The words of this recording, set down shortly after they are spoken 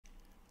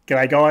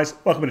G'day guys,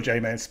 welcome to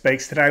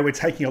gmanspeakstv. Today we're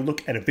taking a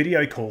look at a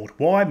video called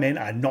Why Men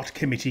Are Not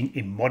Committing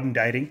in Modern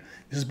Dating.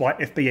 This is by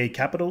FBE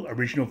Capital,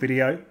 original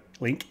video,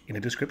 link in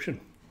the description.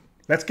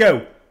 Let's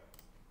go!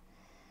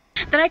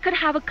 That I could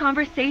have a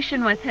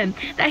conversation with him,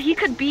 that he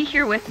could be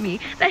here with me,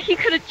 that he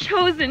could have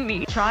chosen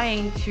me.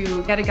 Trying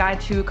to get a guy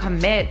to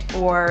commit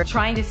or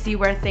trying to see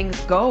where things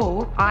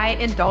go, I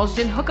indulged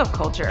in hookup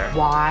culture.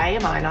 Why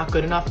am I not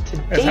good enough to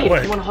date?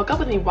 If you want to hook up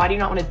with me, why do you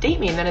not want to date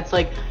me? And then it's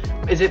like,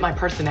 is it my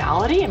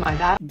personality? Am I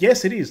that?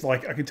 Yes, it is.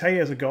 Like, I can tell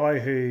you as a guy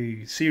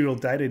who serial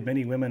dated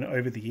many women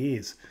over the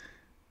years,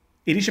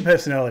 it is your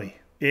personality.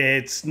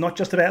 It's not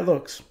just about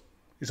looks.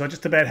 It's not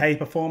just about how you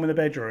perform in the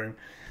bedroom.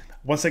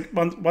 Once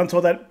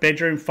all that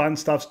bedroom fun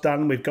stuff's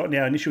done, we've gotten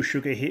our initial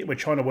sugar hit, we're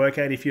trying to work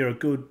out if you're a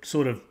good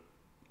sort of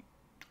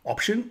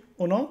option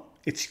or not.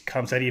 It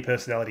comes out of your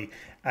personality.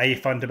 Are you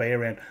fun to be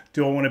around?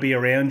 Do I want to be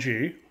around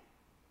you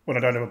when I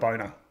don't have a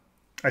boner?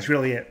 That's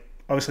really it.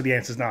 Obviously the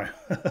answer's no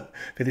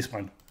for this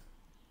one.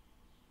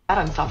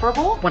 That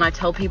insufferable? When I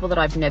tell people that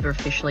I've never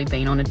officially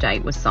been on a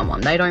date with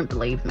someone, they don't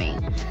believe me.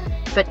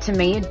 But to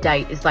me, a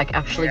date is like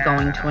actually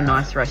going to a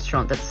nice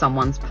restaurant that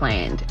someone's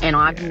planned, and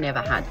I've never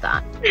had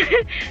that.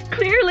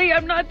 Clearly,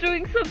 I'm not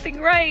doing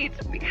something right.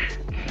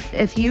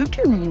 If you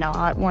do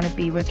not want to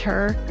be with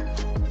her,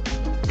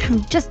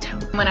 just tell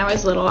me. When I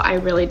was little, I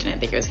really didn't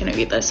think it was going to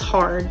be this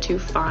hard to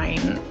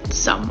find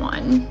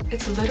someone.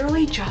 It's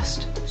literally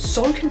just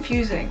so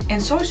confusing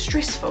and so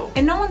stressful,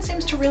 and no one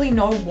seems to really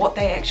know what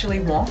they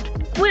actually want.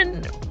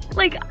 When,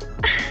 like,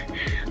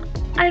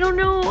 I don't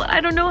know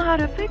how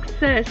to fix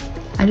this.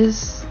 I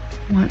just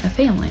want a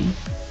family.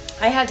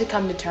 I had to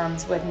come to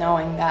terms with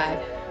knowing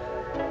that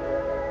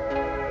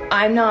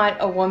I'm not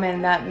a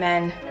woman that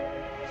men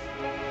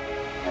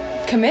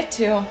commit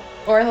to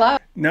or love.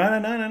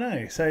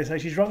 No. So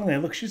she's wrong there.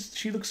 Look,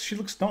 she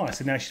looks nice,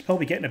 and now she's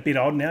probably getting a bit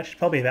old now. She's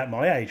probably about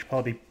my age,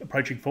 probably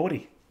approaching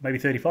 40, maybe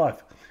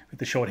 35, with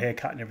the short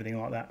haircut and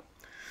everything like that.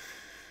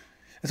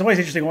 It's always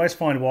interesting. I always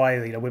find why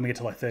women get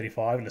to like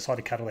 35 and decide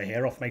to cut all their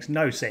hair off. It makes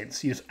no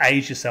sense. You just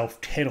age yourself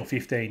 10 or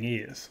 15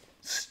 years.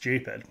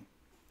 Stupid.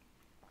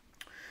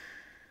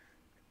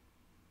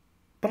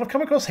 But I've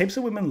come across heaps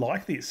of women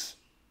like this.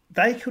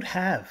 They could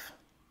have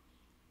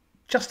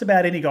just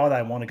about any guy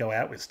they want to go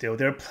out with still.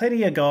 There are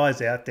plenty of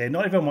guys out there.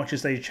 Not everyone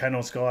watches these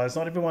channels, guys.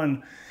 Not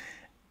everyone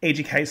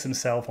educates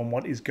themselves on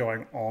what is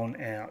going on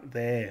out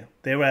there.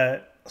 There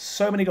are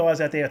so many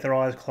guys out there with their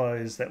eyes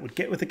closed that would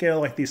get with a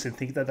girl like this and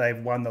think that they've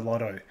won the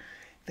lotto.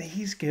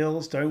 These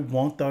girls don't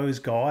want those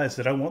guys.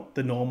 They don't want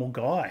the normal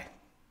guy.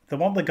 They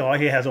want the guy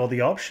who has all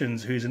the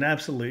options, who's an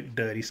absolute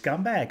dirty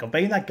scumbag. I've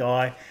been that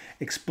guy,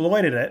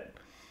 exploited it,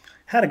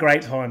 had a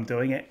great time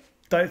doing it,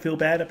 don't feel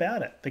bad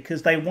about it,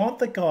 because they want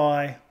the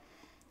guy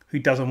who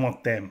doesn't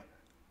want them.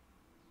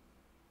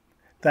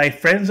 They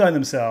friend zone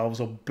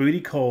themselves or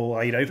booty call,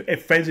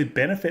 friends who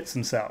benefits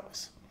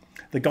themselves.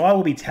 The guy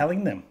will be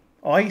telling them.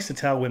 I used to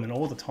tell women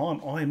all the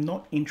time, I am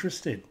not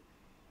interested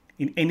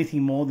in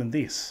anything more than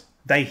this.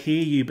 They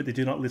hear you, but they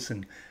do not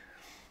listen.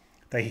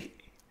 They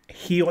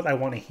hear what they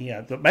want to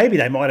hear, but maybe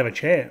they might have a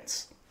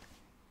chance.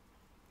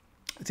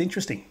 It's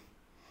interesting.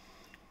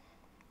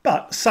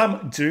 But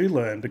some do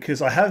learn,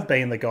 because I have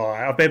been the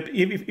guy.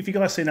 If you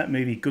guys seen that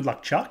movie, Good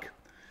Luck Chuck,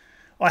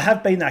 I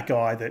have been that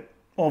guy that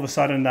all of a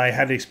sudden they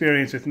had an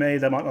experience with me.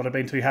 They might not have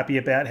been too happy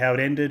about how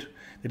it ended.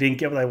 They didn't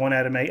get what they want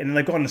out of me. And then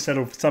they've gone and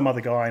settled with some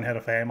other guy and had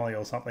a family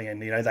or something.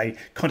 And, they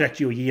contact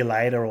you a year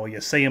later, or you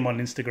see them on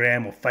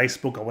Instagram or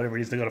Facebook or whatever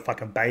it is. They've got a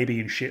fucking baby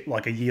and shit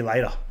like a year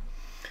later.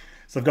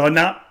 So I've gone,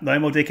 nah, no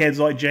more dickheads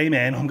like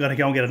G-Man. I'm going to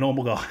go and get a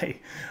normal guy.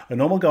 A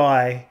normal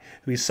guy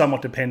who is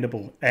somewhat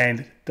dependable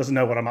and doesn't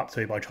know what I'm up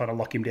to by trying to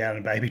lock him down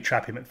and baby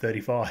trap him at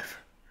 35.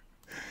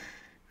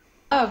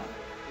 Oh,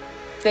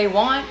 they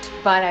want,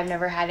 but I've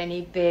never had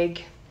any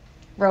big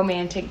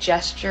romantic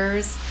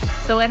gestures.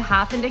 So it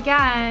happened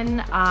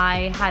again.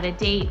 I had a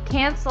date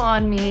cancel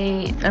on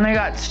me and I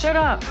got stood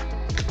up.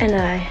 And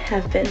I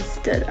have been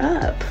stood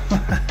up.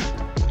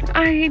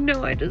 I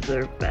know I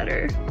deserve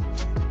better.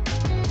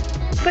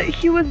 But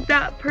he was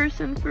that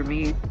person for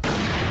me.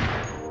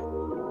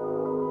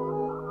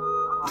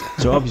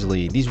 So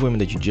obviously, these women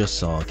that you just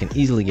saw can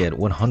easily get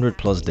 100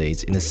 plus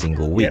dates in a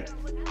single week,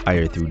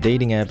 either through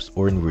dating apps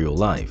or in real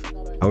life.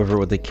 However,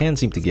 what they can't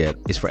seem to get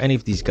is for any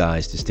of these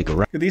guys to stick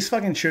around. This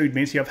fucking chewed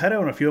mincy. I've had her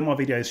on a few of my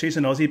videos. She's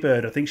an Aussie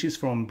bird. I think she's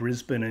from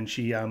Brisbane, and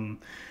she, I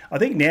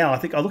think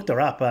I looked her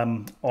up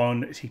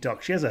on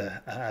TikTok. She has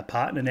a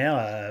partner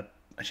now.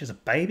 She has a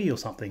baby or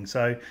something.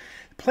 So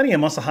plenty of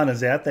monster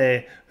hunters out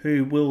there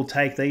who will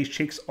take these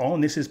chicks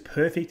on. This is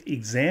perfect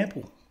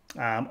example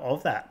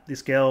of that.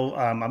 This girl,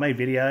 I made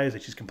videos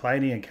that she's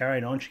complaining and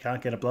carrying on. She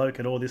can't get a bloke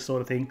and all this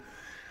sort of thing.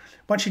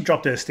 Once she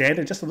dropped her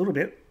standard just a little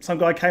bit, some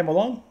guy came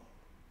along.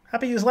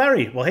 Happy as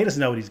Larry. Well, he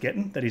doesn't know what he's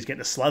getting, that he's getting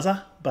a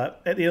sluzzer.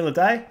 But at the end of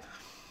the day,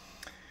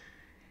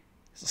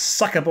 it's a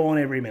sucker born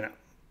every minute.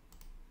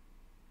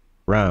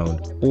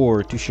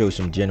 Or to show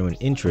some genuine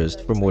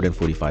interest for more than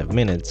 45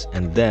 minutes,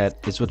 and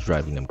that is what's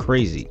driving them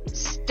crazy.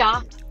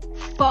 Stop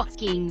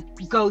fucking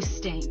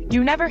ghosting.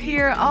 You never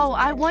hear, oh,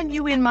 I want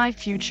you in my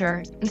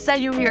future.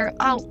 Instead you hear,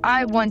 oh,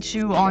 I want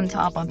you on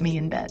top of me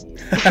in bed.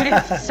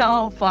 It's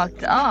so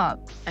fucked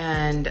up.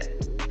 And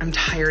I'm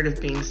tired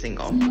of being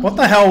single. What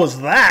the hell was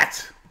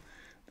that?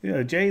 You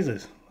know,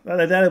 Jesus.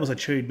 That was a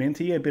chewed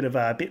minty, a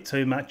bit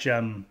too much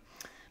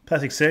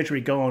plastic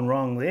surgery gone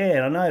wrong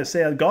there. I know,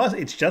 see, guys,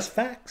 it's just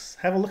facts.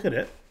 Have a look at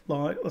it.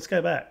 Like, let's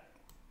go back.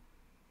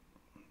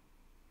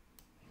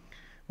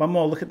 One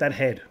more look at that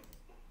head.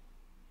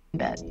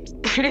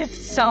 It's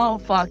so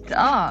fucked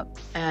up.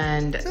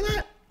 And look at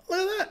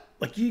that.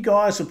 Like, you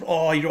guys,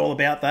 oh, you're all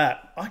about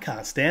that. I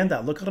can't stand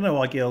that. Look, I don't know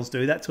why girls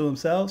do that to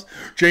themselves.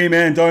 Gee,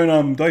 man,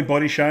 don't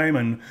body shame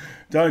and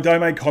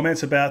don't make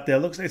comments about their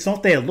looks. It's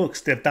not their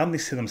looks. They've done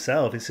this to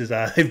themselves. This is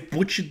they've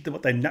butchered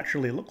what they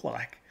naturally look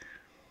like.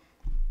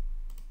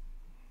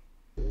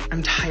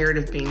 I'm tired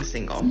of being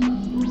single.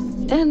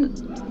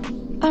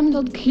 And I'm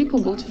not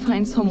capable to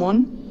find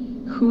someone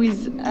who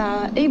is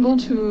able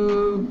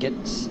to get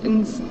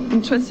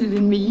interested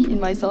in me, in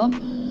myself,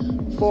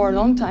 for a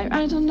long time.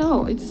 I don't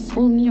know. It's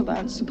only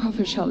about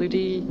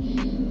superficiality,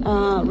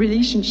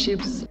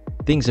 relationships.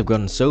 Things have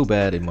gotten so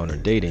bad in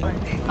modern dating.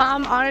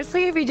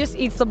 Honestly, if he just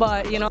eats the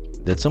butt, you know.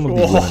 That some of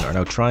these women are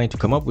now trying to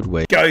come up with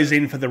ways. Goes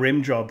in for the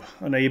rim job.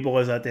 I know you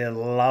boys out there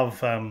love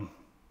going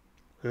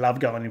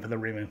in for the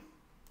rim.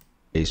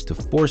 Is to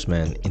force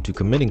men into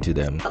committing to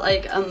them.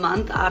 Like a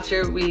month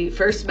after we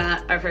first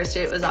met, our first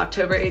date was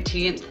October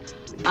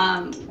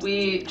 18th.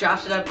 We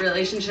drafted up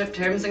relationship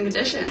terms and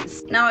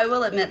conditions. Now, I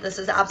will admit this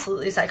is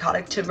absolutely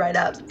psychotic to write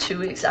up 2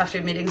 weeks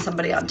after meeting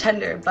somebody on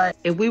Tinder, but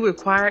if we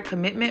required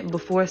commitment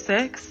before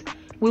sex,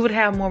 we would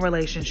have more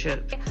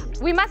relationships.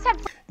 We must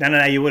have...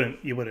 No, you wouldn't.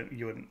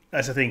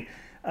 That's the thing.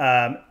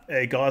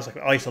 Guys, like,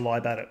 I used to lie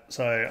about it,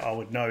 so I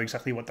would know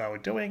exactly what they were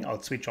doing. I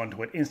would switch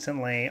onto it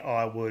instantly.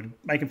 I would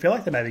make them feel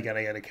like they're maybe going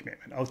to get a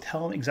commitment. I would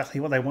tell them exactly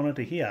what they wanted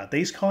to hear.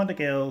 These kind of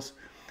girls,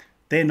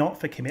 they're not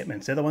for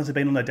commitments. They're the ones who've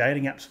been on the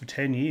dating apps for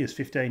 10 years,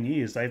 15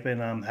 years. They've been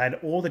had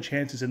all the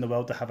chances in the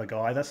world to have a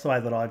guy. That's the way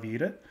that I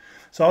viewed it.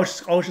 So I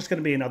was just going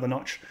to be another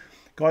notch.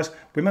 Guys,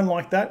 women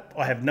like that,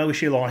 I have no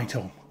issue lying to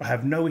them. I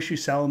have no issue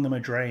selling them a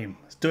dream.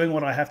 It's doing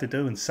what I have to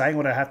do and saying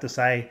what I have to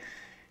say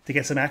to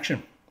get some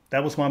action.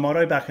 That was my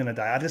motto back in the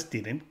day. I just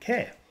didn't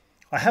care.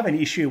 I have an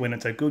issue when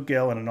it's a good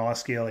girl and a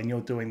nice girl and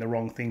you're doing the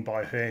wrong thing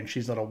by her and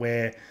she's not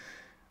aware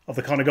of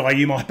the kind of guy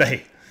you might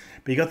be.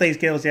 But you got these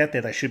girls out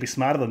there, they should be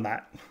smarter than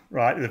that,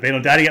 right? They've been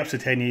on dating apps for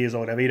 10 years or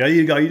whatever.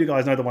 You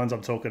guys know the ones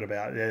I'm talking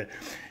about.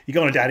 You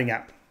go on a dating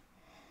app.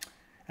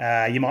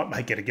 You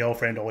might get a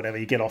girlfriend or whatever.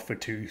 You get off for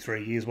 2,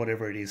 3 years,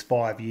 whatever it is,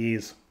 5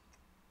 years.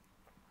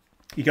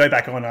 You go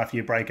back on after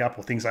you break up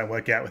or things don't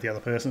work out with the other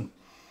person.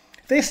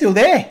 They're still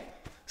there.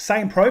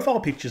 Same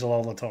profile pictures a lot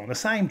of the time, the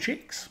same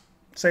chicks.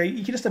 So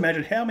you can just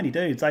imagine how many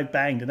dudes they've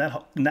banged in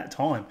that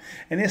time.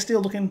 And they're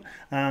still looking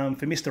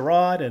for Mr.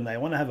 Right and they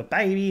want to have a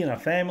baby and a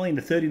family and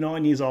they're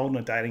 39 years old and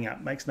a dating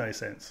app. Makes no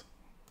sense.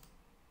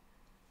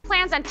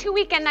 Plans on 2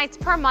 weekend nights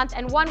per month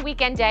and 1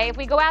 weekend day. If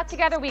we go out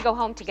together, we go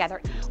home together.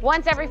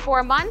 Once every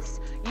 4 months,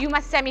 you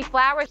must send me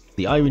flowers.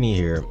 The irony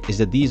here is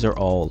that these are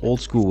all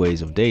old school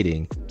ways of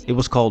dating. It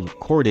was called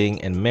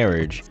courting and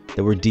marriage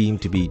that were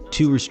deemed to be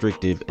too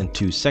restrictive and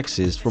too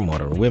sexist for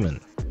modern women.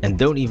 And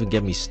don't even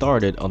get me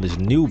started on this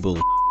new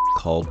bull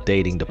called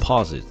dating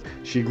deposit.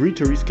 She agreed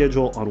to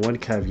reschedule on one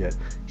caveat.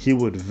 He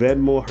would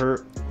Venmo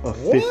her a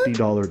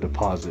 $50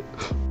 deposit.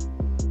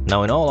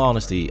 Now, in all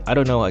honesty, I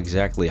don't know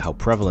exactly how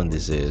prevalent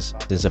this is,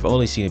 since I've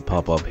only seen it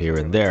pop up here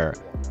and there,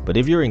 but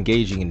if you're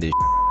engaging in this,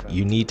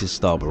 you need to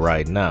stop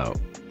right now.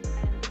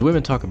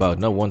 Women talk about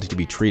not wanting to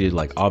be treated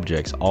like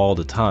objects all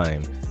the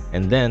time,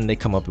 and then they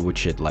come up with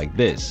shit like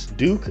this.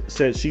 Duke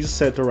said she's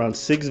sent around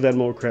 6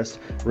 Venmo requests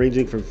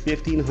ranging from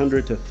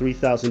 $1,500 to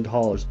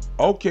 $3,000.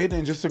 Okay,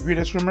 then just agree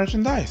that's for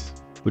merchandise.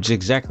 Which is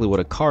exactly what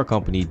a car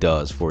company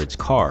does for its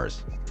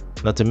cars.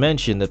 Not to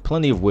mention that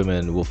plenty of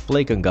women will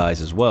flake on guys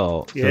as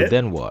well, so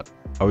then what?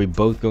 Are we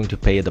both going to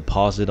pay a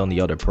deposit on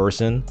the other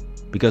person?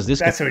 Because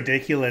that's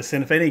ridiculous,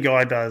 and if any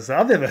guy does,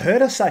 I've never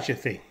heard of such a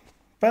thing.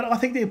 But I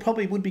think there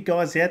probably would be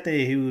guys out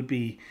there who would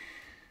be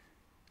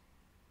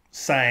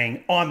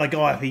saying, I'm the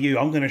guy for you,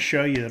 I'm going to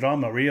show you that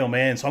I'm a real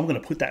man, so I'm going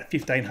to put that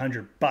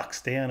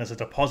 $1,500 down as a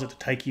deposit to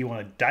take you on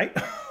a date.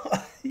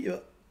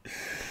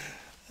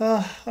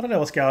 I don't know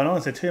what's going on.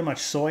 Is there too much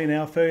soy in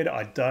our food?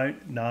 I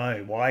don't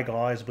know why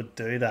guys would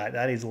do that.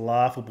 That is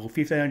laughable.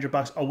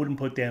 $1,500, I wouldn't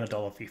put down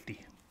 $1.50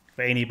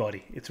 for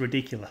anybody. It's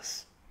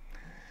ridiculous.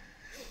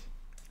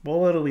 What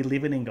world are we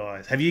living in,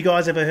 guys? Have you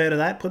guys ever heard of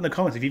that? Put in the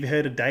comments. Have you ever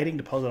heard of dating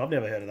deposit? I've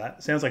never heard of that.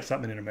 It sounds like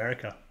something in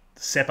America.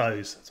 The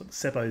Seppos. That's what the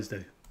Seppos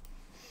do.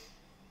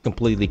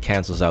 Completely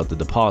cancels out the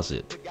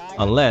deposit,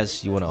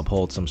 unless you want to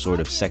uphold some sort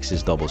of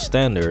sexist double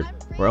standard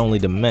where only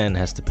the man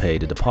has to pay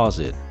the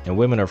deposit and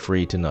women are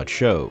free to not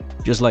show.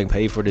 Just like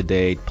pay for the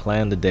date,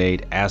 plan the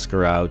date, ask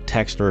her out,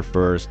 text her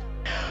first,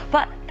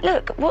 But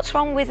look, what's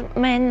wrong with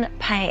men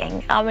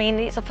paying? I mean,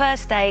 it's a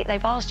first date,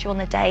 they've asked you on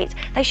the date,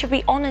 they should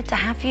be honoured to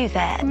have you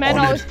there. Men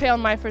always pay on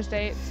my first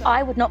date. So.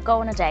 I would not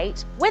go on a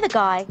date with a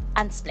guy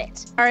and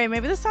split. All right,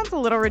 maybe this sounds a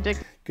little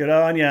ridiculous. Good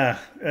on ya.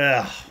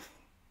 Ugh.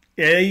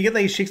 Yeah, you get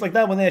these chicks like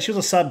that one there. She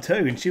was a sub too,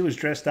 and she was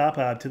dressed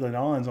up to the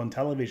nines on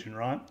television,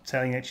 right?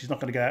 Saying that she's not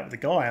going to go out with the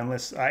guy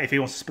unless if he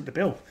wants to split the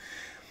bill.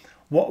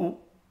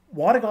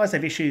 Why do guys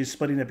have issues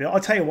splitting the bill?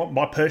 I'll tell you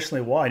what,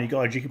 personally why, and you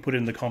guys, you can put it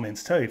in the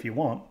comments too if you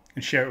want,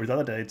 and share it with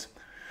other dudes.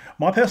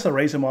 My personal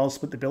reason why I'll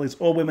split the bill is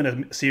all women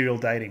are serial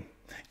dating.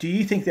 Do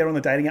you think they're on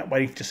the dating app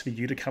waiting just for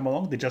you to come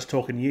along? They're just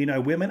talking to you. No,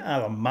 women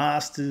are the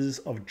masters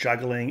of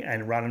juggling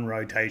and running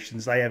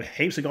rotations. They have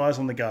heaps of guys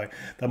on the go.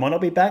 They might not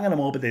be banging them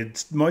all, but they're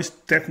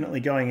most definitely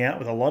going out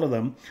with a lot of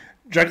them,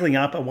 juggling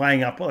up and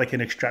weighing up what they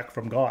can extract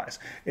from guys.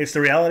 It's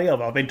the reality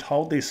of it. I've been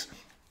told this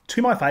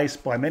to my face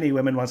by many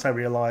women once they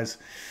realise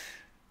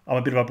I'm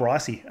a bit of a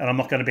bricey and I'm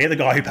not going to be the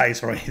guy who pays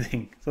for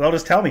anything. So they'll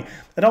just tell me.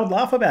 And I would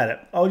laugh about it.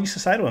 I used to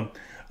say to them,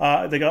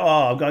 they go,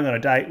 oh, I'm going on a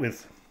date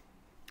with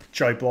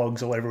Joe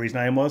Blogs or whatever his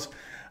name was.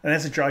 And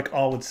as a joke,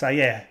 I would say,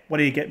 yeah, why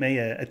do you get me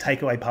a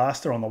takeaway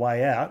pasta on the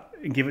way out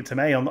and give it to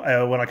me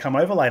when I come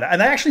over later? And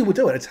they actually would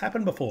do it. It's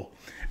happened before.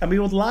 And we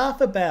would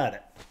laugh about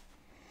it.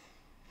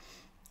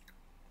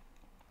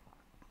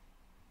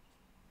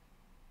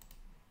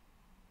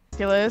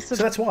 So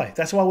that's why.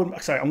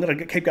 I'm going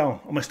to keep going.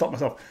 I'm going to stop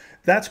myself.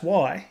 That's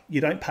why you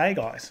don't pay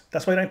guys.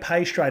 That's why you don't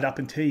pay straight up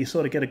until you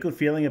sort of get a good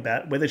feeling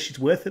about whether she's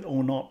worth it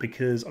or not.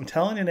 Because I'm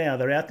telling you now,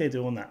 they're out there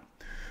doing that.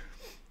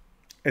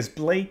 As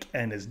bleak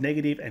and as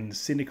negative and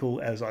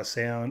cynical as I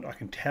sound, I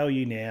can tell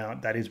you now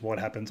that is what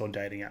happens on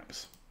dating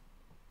apps.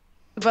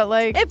 But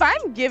like, if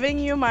I'm giving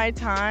you my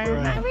time,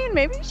 I mean,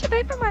 maybe you should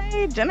pay for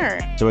my dinner.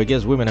 So I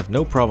guess women have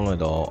no problem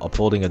at all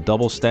upholding a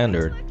double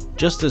standard,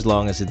 just as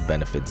long as it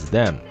benefits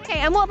them. Okay,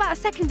 and what about a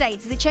second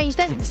date? Does it change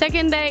then?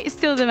 Second date,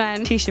 still the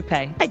man. He should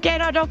pay.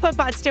 Again, I don't put,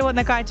 but I still want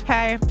the guy to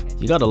pay.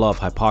 You gotta love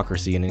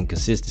hypocrisy and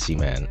inconsistency,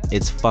 man.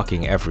 It's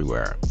fucking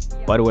everywhere.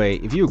 By the way,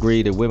 if you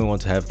agree that women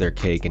want to have their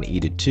cake and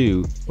eat it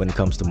too when it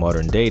comes to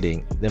modern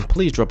dating, then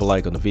please drop a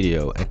like on the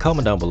video and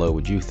comment down below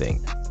what you think.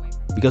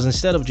 Because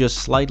instead of just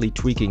slightly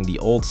tweaking the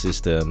old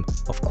system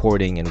of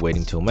courting and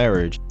waiting till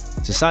marriage,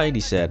 society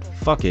said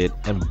fuck it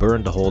and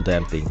burned the whole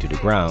damn thing to the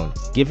ground,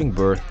 giving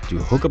birth to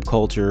hookup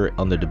culture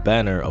under the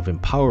banner of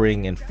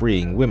empowering and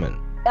freeing women.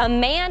 A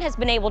man has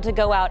been able to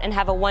go out and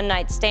have a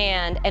one-night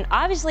stand, and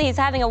obviously he's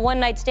having a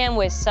one-night stand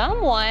with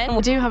someone. I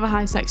do have a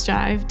high sex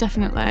drive,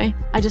 definitely.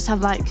 I just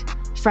have like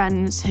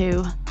friends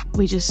who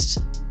we just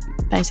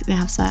basically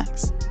have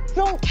sex.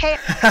 Don't care.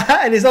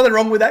 And there's nothing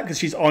wrong with that because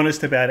she's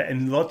honest about it,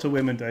 and lots of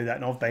women do that,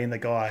 and I've been the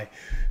guy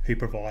who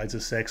provides the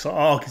sex. So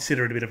I'll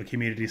consider it a bit of a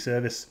community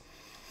service.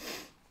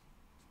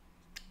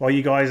 While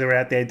you guys are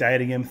out there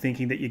dating them,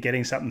 thinking that you're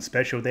getting something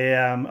special,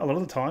 they're a lot of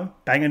the time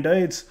banging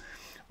dudes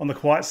on the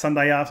quiet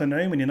Sunday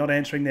afternoon when you're not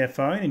answering their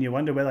phone and you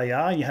wonder where they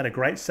are. You had a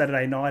great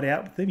Saturday night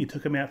out with them. You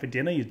took them out for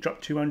dinner. You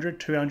dropped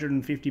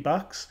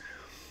 $250.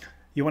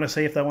 You want to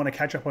see if they want to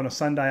catch up on a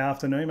Sunday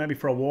afternoon, maybe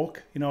for a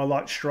walk, you know, a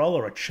light stroll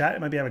or a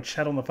chat, maybe have a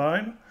chat on the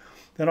phone.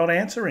 They're not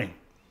answering.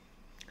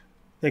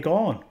 They're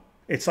gone.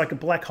 It's like a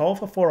black hole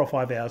for 4 or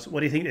 5 hours. What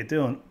do you think they're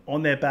doing?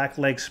 On their back,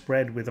 legs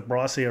spread with a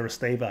Brycey or a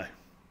Steve-O.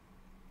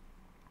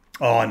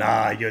 Oh,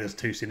 nah, you're just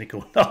too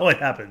cynical. No, it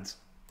happens.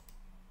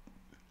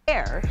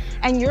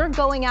 And you're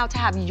going out to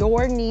have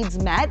your needs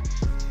met,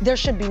 there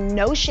should be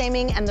no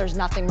shaming and there's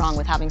nothing wrong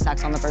with having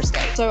sex on the first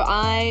date. So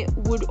I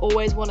would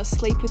always want to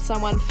sleep with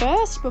someone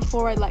first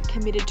before I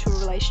committed to a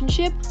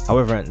relationship.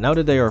 However, now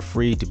that they are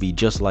free to be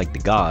just like the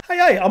guy.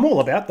 Hey, I'm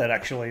all about that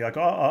actually. Like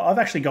I've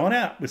actually gone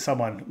out with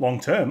someone long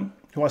term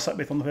who I slept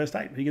with on the first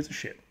date. Who gives a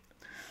shit?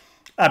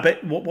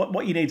 But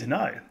what you need to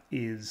know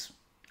is,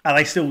 are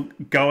they still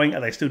going?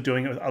 Are they still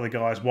doing it with other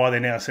guys while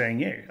they're now seeing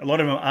you? A lot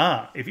of them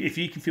are. If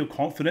you can feel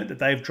confident that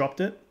they've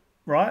dropped it,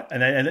 right,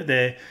 and that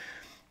they're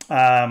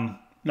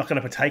not going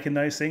to partake in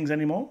those things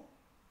anymore,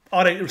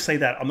 I don't see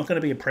that. I'm not going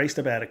to be a priest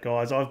about it,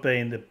 guys. I've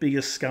been the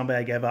biggest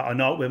scumbag ever. I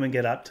know what women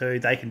get up to.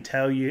 They can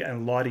tell you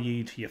and lie to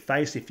you to your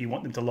face. If you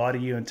want them to lie to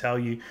you and tell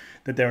you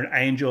that they're an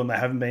angel and they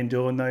haven't been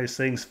doing those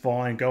things,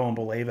 fine, go and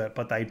believe it.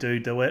 But they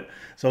do it.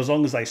 So as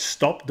long as they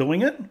stop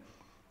doing it,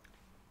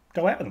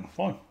 go out with them,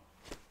 fine.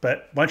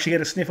 But once you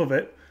get a sniff of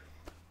it,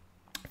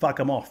 fuck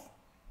them off.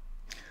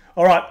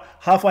 All right,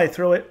 halfway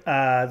through it,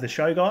 the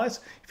show,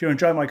 guys. If you're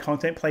enjoying my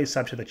content, please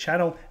sub to the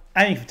channel.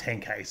 Aiming for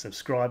 10k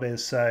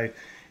subscribers. So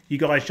you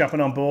guys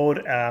jumping on board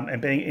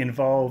and being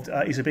involved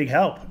is a big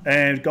help.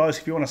 And guys,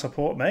 if you want to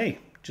support me,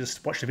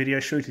 just watch the video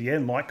through to the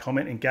end, like,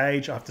 comment,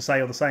 engage. I have to say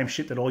all the same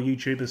shit that all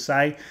YouTubers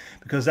say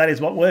because that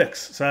is what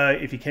works. So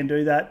if you can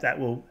do that, that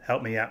will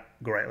help me out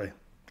greatly.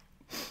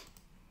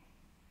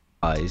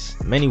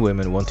 Many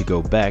women want to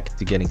go back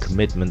to getting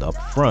commitment up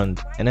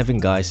front and having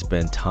guys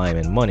spend time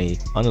and money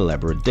on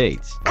elaborate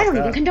dates. I don't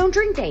even condone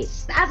drink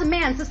dates. As a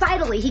man,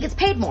 societally, he gets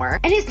paid more.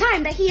 And his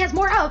time that he has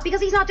more of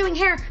because he's not doing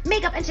hair,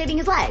 makeup, and shaving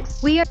his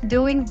legs. We are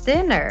doing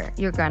dinner.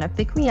 You're gonna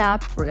pick me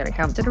up. We're gonna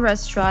come to the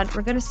restaurant.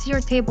 We're gonna see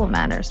your table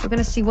manners. We're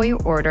gonna see what you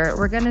order.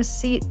 We're gonna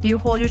see you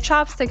hold your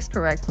chopsticks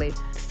correctly.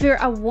 For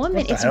a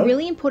woman, it's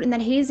really important that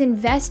he is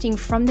investing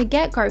from the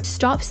get-go.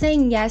 Stop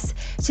saying yes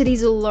to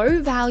these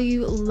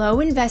low-value,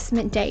 low-investment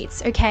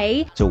dates,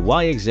 okay? So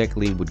why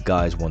exactly would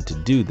guys want to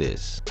do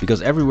this?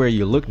 Because everywhere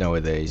you look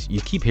nowadays,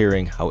 you keep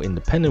hearing how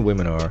independent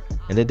women are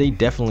and that they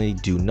definitely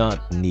do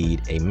not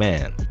need a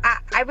man.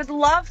 I would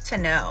love to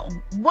know,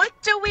 what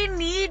do we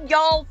need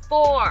y'all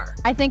for?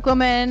 I think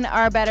women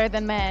are better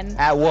than men.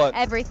 At what?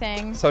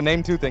 Everything. So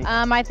name two things.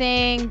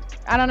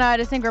 I don't know, I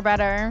just think we're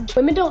better.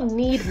 Women don't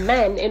need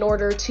men in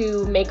order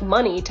to make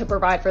money to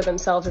provide for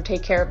themselves or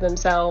take care of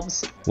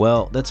themselves.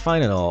 Well, that's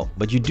fine and all,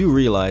 but you do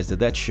realize that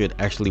that shit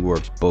actually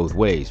works both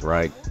ways,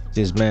 right?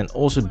 Since men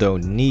also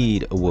don't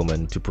need a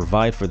woman to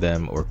provide for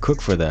them or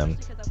cook for them,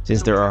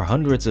 since there are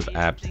hundreds of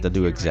apps that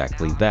do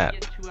exactly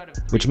that.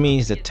 Which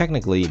means that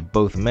technically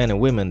both men and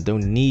women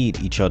don't need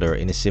each other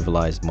in a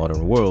civilized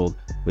modern world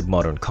with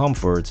modern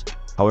comforts.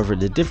 However,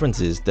 the difference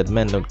is that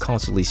men don't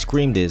constantly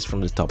scream this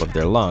from the top of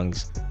their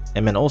lungs,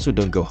 and men also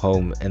don't go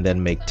home and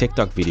then make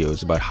TikTok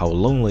videos about how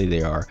lonely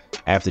they are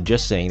after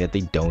just saying that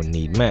they don't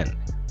need men.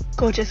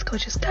 Gorgeous,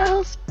 gorgeous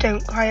girls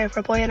don't cry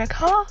over a boy in a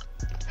car.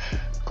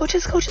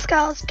 Gorgeous, gorgeous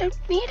girls don't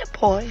need a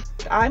boy.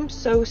 I'm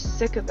so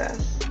sick of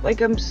this.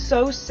 Like, I'm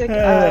so sick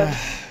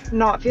of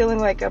not feeling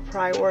like a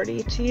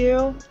priority to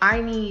you.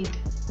 I need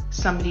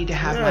somebody to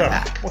have my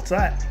back. What's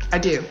that? I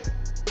do.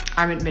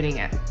 I'm admitting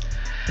it.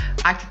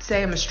 I could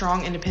say I'm a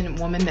strong, independent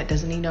woman that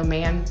doesn't need no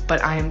man,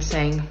 but I am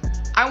saying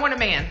I want a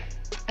man,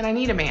 and I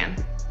need a man.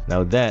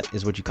 Now that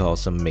is what you call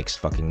some mixed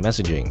fucking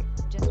messaging.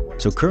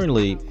 So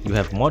currently, you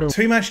have modern...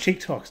 Too much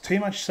TikToks, too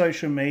much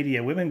social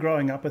media, women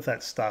growing up with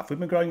that stuff,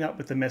 women growing up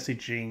with the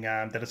messaging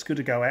that it's good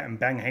to go out and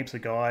bang heaps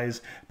of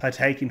guys,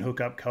 partake in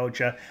hookup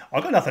culture.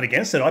 I've got nothing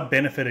against it. I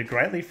benefited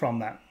greatly from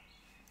that.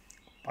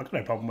 I've got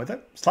no problem with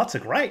it. Sluts are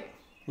great.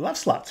 Love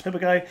sluts. People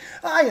go,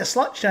 oh, you're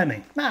slut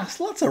shaming. Nah,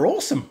 sluts are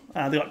awesome.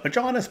 They've got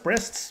vaginas,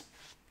 breasts.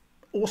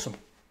 Awesome.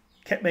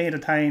 Kept me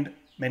entertained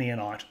many a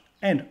night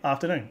and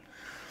afternoon.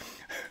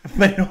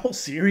 But in all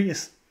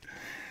serious,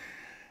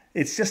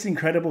 it's just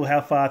incredible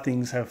how far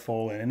things have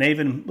fallen. And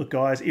even, look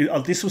guys,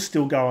 this was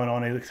still going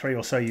on 3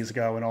 or so years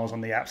ago when I was on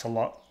the apps a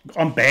lot.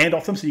 I'm banned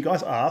off them, so you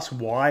guys ask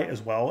why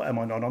as well am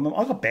I not on them.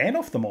 I got banned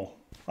off them all.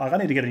 Like, I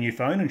need to get a new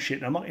phone and shit,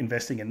 and I'm not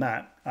investing in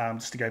that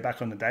just to go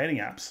back on the dating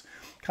apps.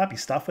 Can't be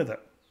stuffed with it.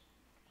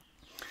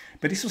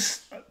 But this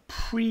was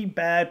pretty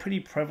bad, pretty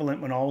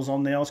prevalent when I was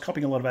on there. I was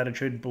copying a lot of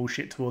attitude and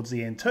bullshit towards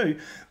the end too,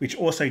 which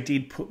also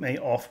did put me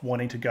off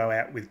wanting to go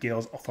out with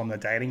girls from the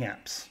dating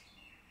apps.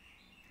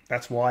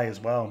 That's why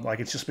as well. Like,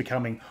 it's just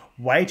becoming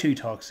way too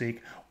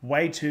toxic,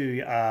 way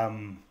too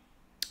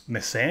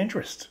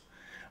misandrist.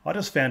 I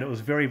just found it was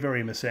very,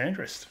 very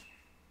misandrist.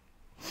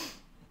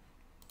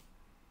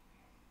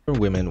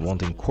 Women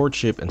wanting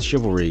courtship and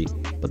chivalry,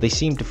 but they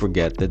seem to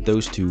forget that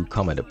those two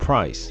come at a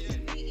price.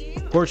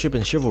 Courtship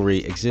and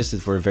chivalry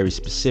existed for a very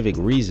specific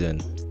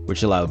reason,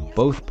 which allowed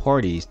both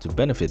parties to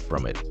benefit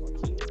from it.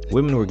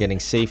 Women were getting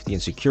safety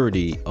and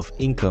security of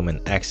income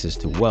and access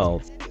to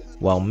wealth,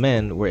 while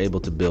men were able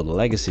to build a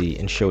legacy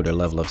and show their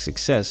level of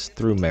success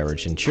through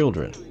marriage and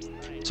children.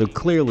 So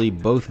clearly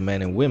both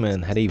men and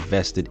women had a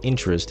vested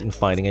interest in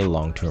finding a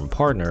long-term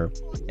partner,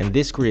 and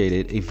this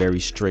created a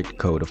very strict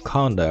code of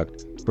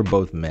conduct for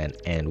both men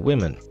and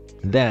women.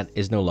 That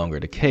is no longer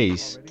the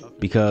case,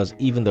 because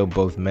even though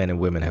both men and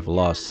women have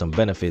lost some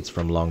benefits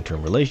from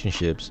long-term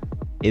relationships,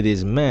 it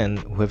is men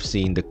who have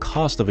seen the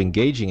cost of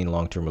engaging in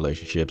long-term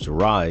relationships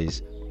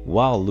rise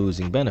while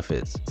losing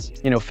benefits.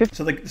 You know,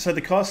 so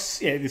the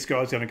costs, yeah, this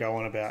guy's going to go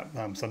on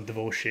about some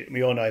divorce shit.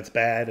 We all know it's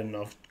bad, and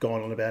I've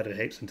gone on about it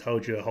heaps and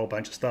told you a whole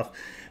bunch of stuff.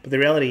 But the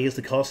reality is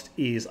the cost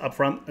is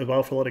upfront as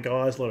well for a lot of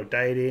guys, a lot of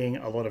dating,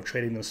 a lot of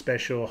treating them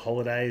special,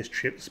 holidays,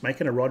 trips,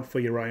 making a rod for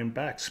your own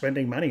back,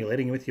 spending money,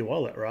 leading with your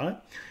wallet, right?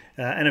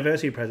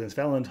 Anniversary presents,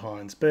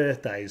 Valentine's,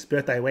 birthdays,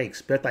 birthday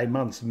weeks, birthday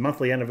months,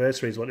 monthly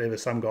anniversaries, whatever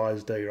some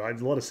guys do, right?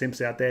 There's a lot of simps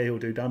out there who'll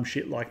do dumb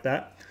shit like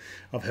that.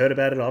 I've heard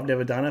about it, I've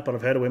never done it, but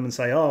I've heard of women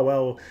say, oh,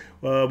 well,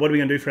 what are we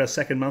going to do for our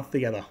second month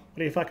together? What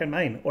do you fucking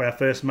mean? Or our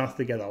first month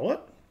together?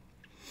 What?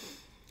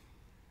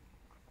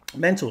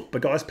 Mental,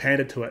 but guys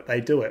pander to it.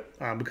 They do it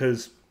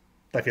because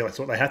they feel that's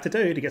what they have to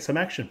do to get some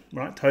action,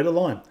 right? Toe the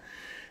line.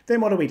 Then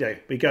what do?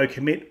 We go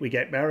commit, we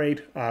get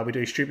married, we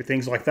do stupid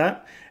things like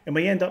that, and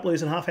we end up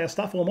losing half our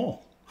stuff or more.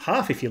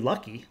 Half if you're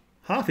lucky.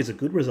 Half is a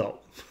good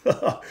result.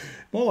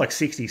 More like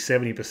 60,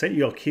 70%.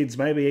 You got kids,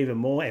 maybe even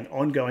more, and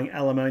ongoing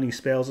alimony,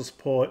 spousal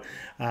support,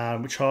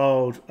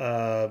 child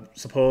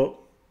support.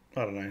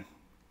 I don't know.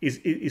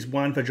 Is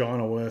one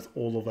vagina worth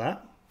all of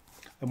that?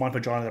 And one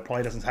vagina that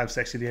probably doesn't have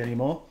sex with you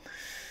anymore?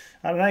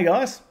 I don't know,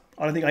 guys.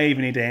 I don't think I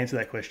even need to answer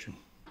that question.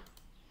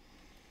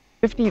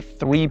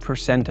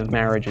 53% of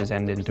marriages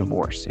end in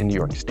divorce in New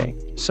York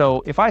State.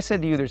 So if I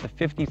said to you there's a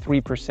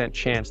 53%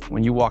 chance that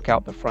when you walk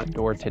out the front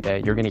door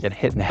today, you're gonna get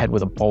hit in the head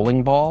with a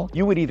bowling ball,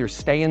 you would either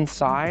stay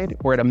inside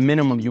or at a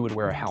minimum you would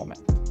wear a helmet.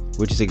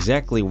 Which is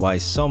exactly why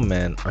some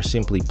men are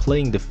simply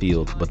playing the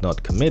field but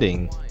not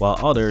committing, while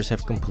others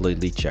have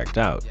completely checked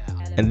out.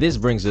 And this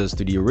brings us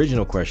to the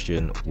original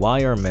question,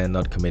 why are men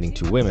not committing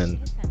to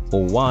women?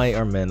 Or why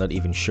are men not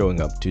even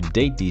showing up to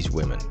date these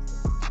women?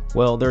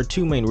 Well, there are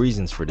two main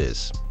reasons for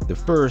this. The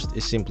first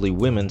is simply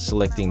women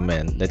selecting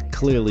men that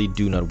clearly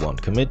do not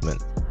want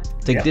commitment.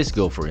 Take this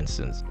girl for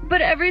instance. But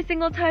every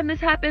single time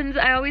this happens,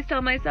 I always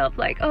tell myself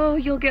like, oh,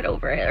 you'll get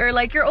over it, or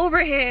like, you're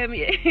over him,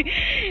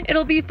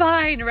 it'll be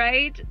fine,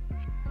 right?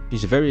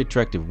 She's a very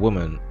attractive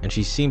woman, and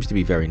she seems to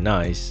be very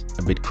nice,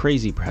 a bit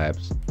crazy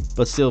perhaps,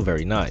 but still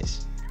very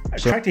nice.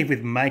 Attractive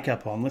with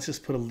makeup on, let's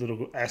just put a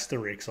little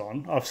asterisk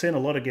on. I've seen a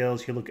lot of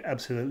girls who look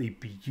absolutely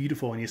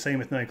beautiful, and you see them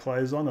with no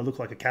clothes on, they look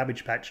like a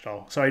Cabbage Patch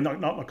doll. Sorry,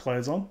 not my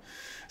clothes on.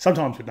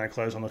 Sometimes with no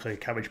clothes on, look like a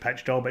Cabbage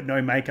Patch doll, but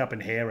no makeup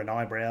and hair and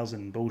eyebrows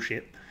and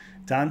bullshit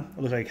done,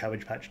 I look like a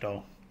Cabbage Patch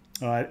doll.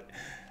 All right,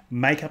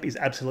 makeup is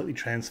absolutely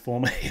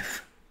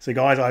transformative. So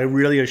guys, I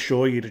really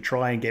assure you to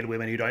try and get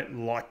women who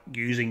don't like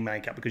using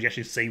makeup, because you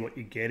actually see what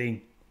you're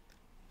getting.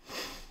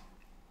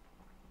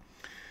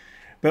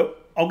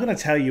 But I'm going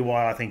to tell you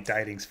why I think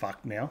dating's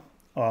fucked now.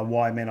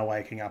 Why men are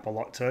waking up a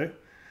lot too.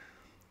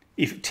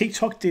 If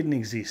TikTok didn't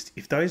exist,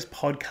 if those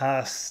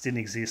podcasts didn't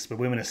exist where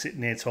women are sitting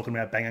there talking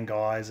about banging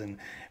guys and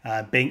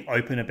being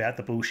open about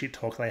the bullshit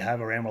talk they have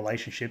around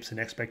relationships and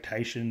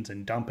expectations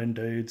and dumping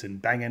dudes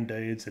and banging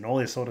dudes and all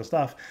this sort of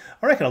stuff,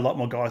 I reckon a lot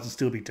more guys would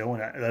still be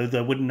doing it.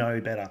 They wouldn't know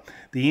better.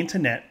 The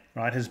internet,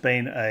 right, has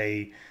been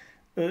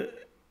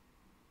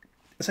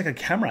it's like a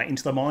camera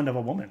into the mind of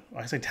a woman.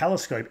 Like I say,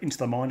 telescope into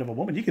the mind of a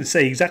woman. You can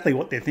see exactly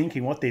what they're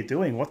thinking, what they're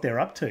doing, what they're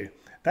up to.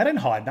 They don't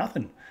hide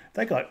nothing.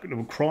 They got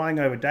crying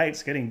over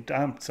dates, getting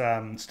dumped,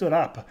 stood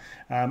up,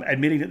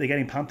 admitting that they're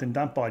getting pumped and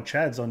dumped by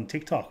chads on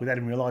TikTok without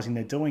even realizing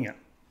they're doing it.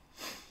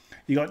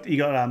 You got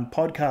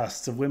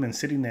podcasts of women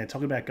sitting there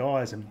talking about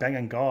guys and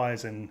banging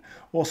guys and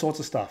all sorts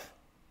of stuff.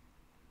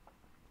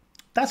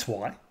 That's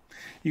why.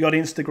 You got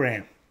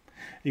Instagram,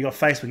 you got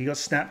Facebook, you got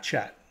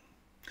Snapchat.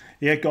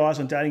 You get guys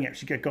on dating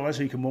apps. You get guys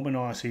who can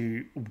womanize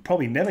who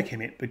probably never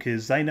commit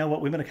because they know what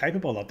women are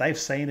capable of. They've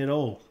seen it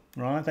all,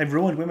 right? They've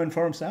ruined women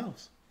for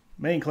themselves,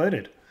 me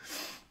included.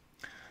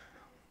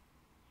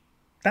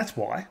 That's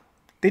why.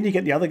 Then you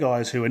get the other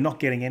guys who are not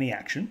getting any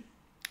action,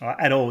 right,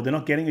 at all. They're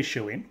not getting a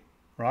shoe-in,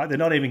 right? They're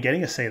not even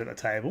getting a seat at the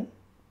table,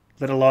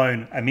 let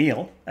alone a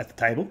meal at the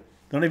table.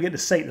 They're not even getting a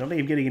seat. They're not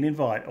even getting an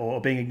invite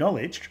or being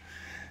acknowledged.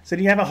 So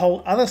then you have a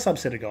whole other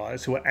subset of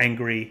guys who are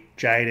angry,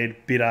 jaded,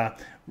 bitter,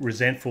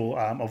 resentful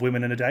of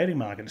women in the dating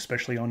market,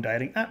 especially on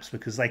dating apps,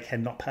 because they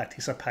cannot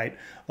participate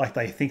like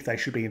they think they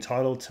should be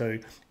entitled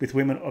to with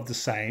women of the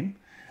same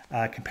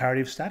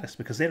comparative status,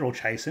 because they're all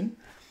chasing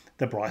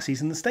the Bryceys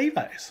and the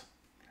Steve-Os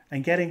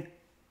and getting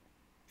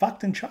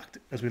fucked and chucked,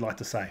 as we like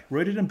to say,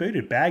 rooted and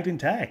booted, bagged and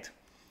tagged,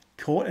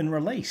 caught and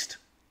released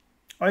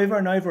over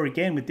and over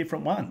again with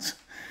different ones.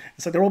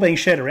 It's like they're all being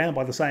shared around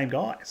by the same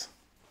guys.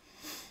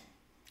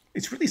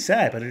 It's really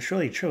sad, but it's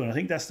really true. And I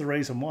think that's the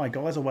reason why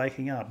guys are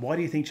waking up. Why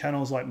do you think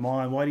channels like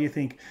mine, why do you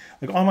think,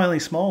 like, I'm only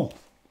small.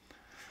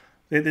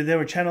 There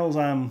are channels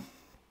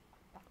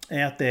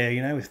out there,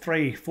 you know, with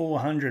 300,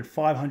 400,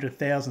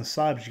 500,000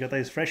 subs. You got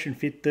those fresh and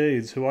fit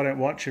dudes who I don't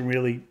watch and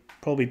really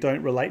probably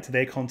don't relate to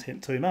their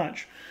content too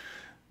much.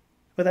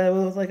 But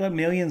they got a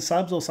million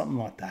subs or something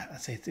like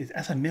that.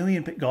 That's a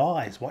million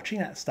guys watching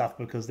that stuff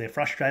because they're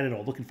frustrated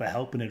or looking for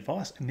help and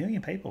advice. A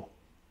million people.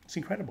 It's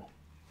incredible.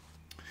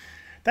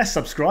 That's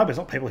subscribers,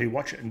 not people who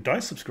watch it and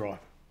don't subscribe.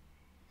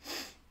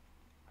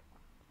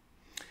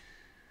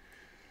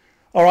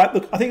 All right,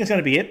 look, I think that's going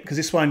to be it because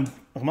this one,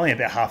 I'm only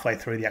about halfway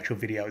through the actual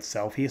video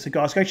itself here. So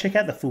guys, go check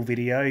out the full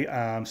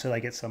video so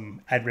they get some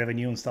ad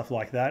revenue and stuff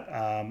like that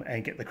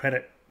and get the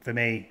credit for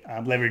me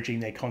leveraging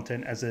their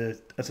content as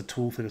a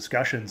tool for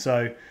discussion.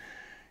 So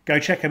go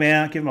check them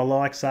out, give them a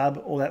like,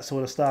 sub, all that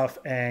sort of stuff.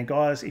 And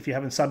guys, if you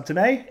haven't subbed to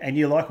me and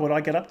you like what I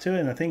get up to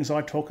and the things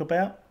I talk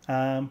about,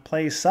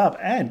 please sub.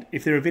 And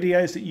if there are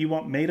videos that you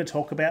want me to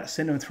talk about,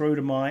 send them through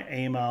to my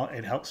email.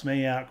 It helps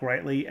me out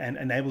greatly and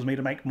enables me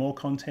to make more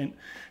content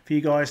for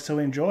you guys to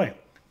enjoy.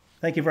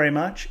 Thank you very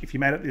much. If you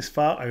made it this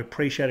far, I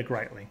appreciate it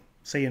greatly.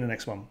 See you in the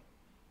next one.